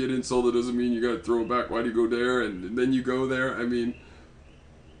 just because you get insulted doesn't mean you gotta throw it back. Why do you go there? And then you go there. I mean,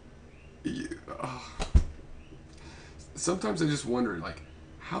 sometimes I just wonder, like,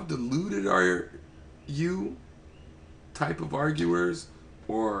 how deluded are you type of arguers?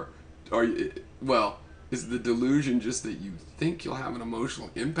 Or are you, well, is the delusion just that you think you'll have an emotional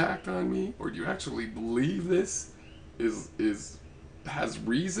impact on me? Or do you actually believe this has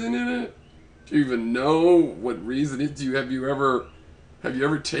reason in it? Do you even know what reason it is? Have you ever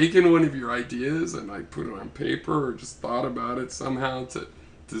taken one of your ideas and like put it on paper or just thought about it somehow to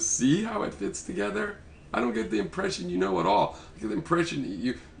see how it fits together? I don't get the impression you know at all. I get the impression that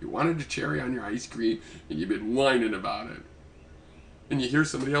you wanted a cherry on your ice cream and you've been whining about it. And you hear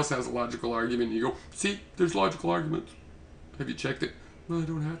somebody else has a logical argument and you go, see, there's logical arguments. Have you checked it? No, I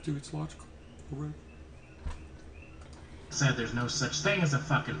don't have to. It's logical. All right. Said there's no such thing as a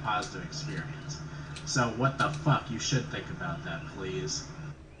fucking positive experience. So what the fuck? You should think about that, please.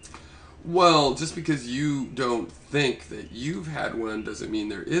 Well, just because you don't think that you've had one doesn't mean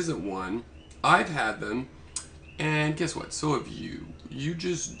there isn't one. I've had them, and guess what? So have you. You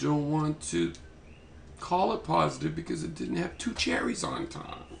just don't want to call it positive because it didn't have 2 cherries on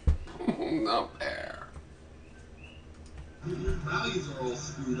top. Not fair. Your values are all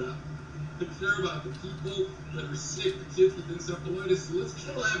screwed up. I care about the people that are sick, the kids with encephalitis, so let's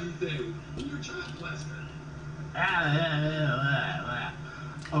kill everything. And you're a child molester.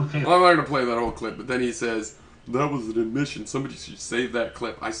 Okay. Well, I'm not going to play that whole clip, but then he says, that was an admission. Somebody should save that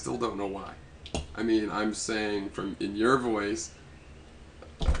clip. I still don't know why. I mean, I'm saying from in your voice,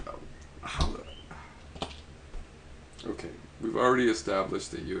 okay, we've already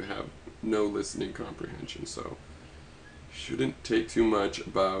established that you have no listening comprehension, so shouldn't take too much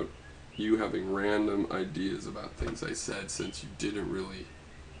about you having random ideas about things I said, since you didn't really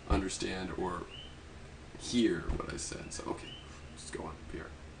understand or hear what I said. So okay, just go on, Pierre.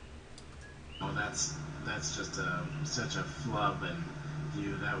 Oh, that's just such a flub and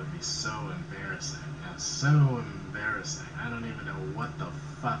view. That would be so embarrassing. That's so embarrassing. I don't even know what the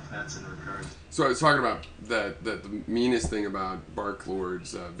fuck that's in regards. So I was talking about that the meanest thing about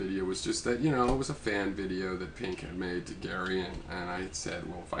Barklord's video was just that, you know, it was a fan video that Pink had made to Gary, and I had said,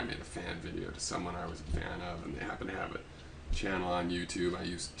 well, if I made a fan video to someone I was a fan of and they happen to have a channel on YouTube, I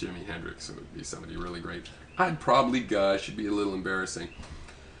used Jimi Hendrix, so it would be somebody really great, I'd probably gush. It'd be a little embarrassing.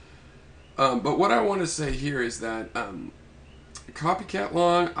 But what I want to say here is that Copycat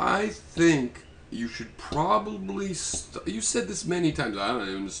Long, I think you should probably you said this many times, I don't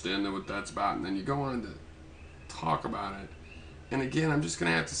understand what that's about, and then you go on to talk about it. And again, I'm just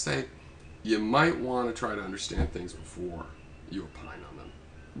going to have to say, you might want to try to understand things before you opine on them.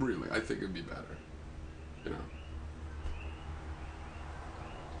 Really, I think it would be better. You know?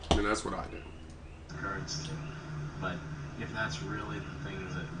 I mean, that's what I do. Regards to, but if that's really the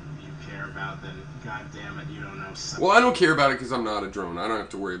things that you care about, then god damn it, you don't know something. Well, I don't care about it because I'm not a drone. I don't have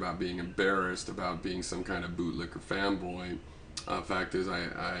to worry about being embarrassed about being some kind of bootlicker fanboy. Fact is,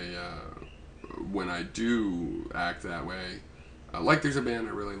 when I do act that way, like there's a band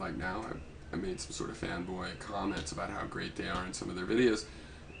I really like now. I made some sort of fanboy comments about how great they are in some of their videos,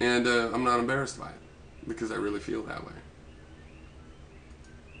 and I'm not embarrassed by it because I really feel that way.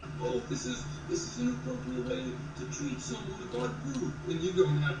 Oh, this is an appropriate way to treat someone with our group when you go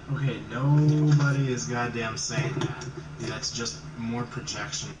and have. Okay, nobody is goddamn saying that. That's just more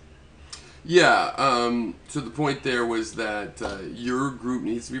projection. Yeah, so the point there was that your group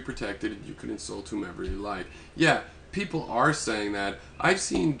needs to be protected and you can insult whomever you like. Yeah, people are saying that. I've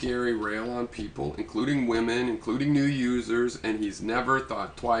seen Gary rail on people, including women, including new users, and he's never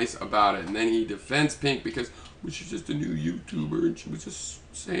thought twice about it. And then he defends Pink because, well, she's just a new YouTuber and she was just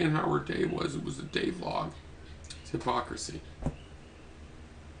saying how her day was. It was a day vlog. It's hypocrisy.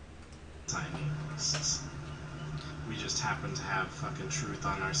 Tiny. We just happen to have fucking truth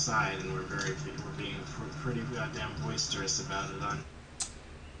on our side, and we're pretty goddamn boisterous about it.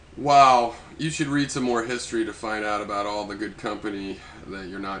 Wow, you should read some more history to find out about all the good company that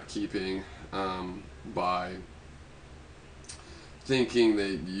you're not keeping by thinking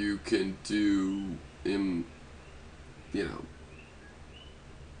that you can do,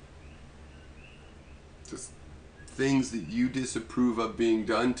 just things that you disapprove of being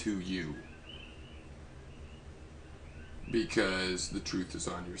done to you because the truth is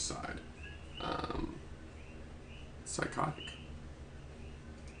on your side. Psychotic.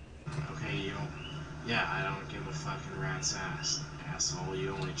 Okay, yeah, I don't give a fucking rat's ass, asshole.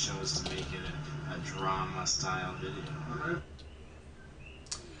 You only chose to make it a drama-style video.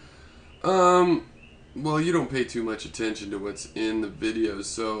 Well, you don't pay too much attention to what's in the videos,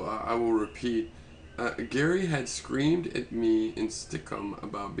 so I will repeat. Gary had screamed at me in Stickum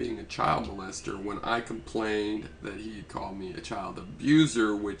about being a child molester when I complained that he had called me a child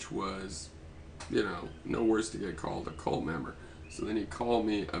abuser, which was, no worse to get called a cult member. So then he called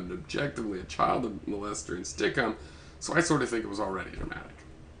me objectively a child molester in Stickum, so I sort of think it was already dramatic.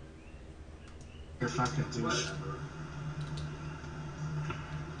 You're fucking douche.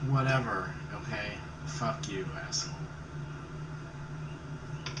 Whatever, okay? Fuck you, asshole.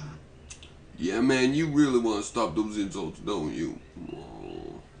 Yeah, man, you really want to stop those insults, don't you?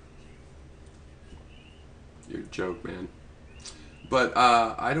 Oh. You're a joke, man. But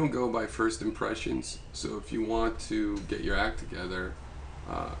I don't go by first impressions, so if you want to get your act together,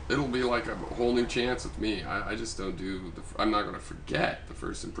 it'll be like a whole new chance with me. I just don't do, I'm not going to forget the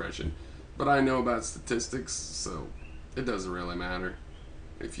first impression, but I know about statistics, so it doesn't really matter.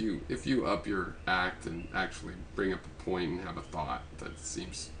 If you up your act and actually bring up a point and have a thought that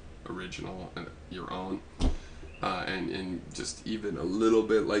seems original and your own, and just even a little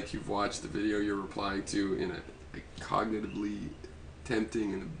bit like you've watched the video you're replying to in a cognitively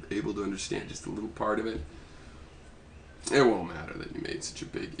tempting and able to understand just a little part of it, it won't matter that you made such a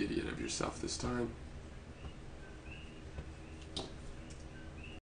big idiot of yourself this time.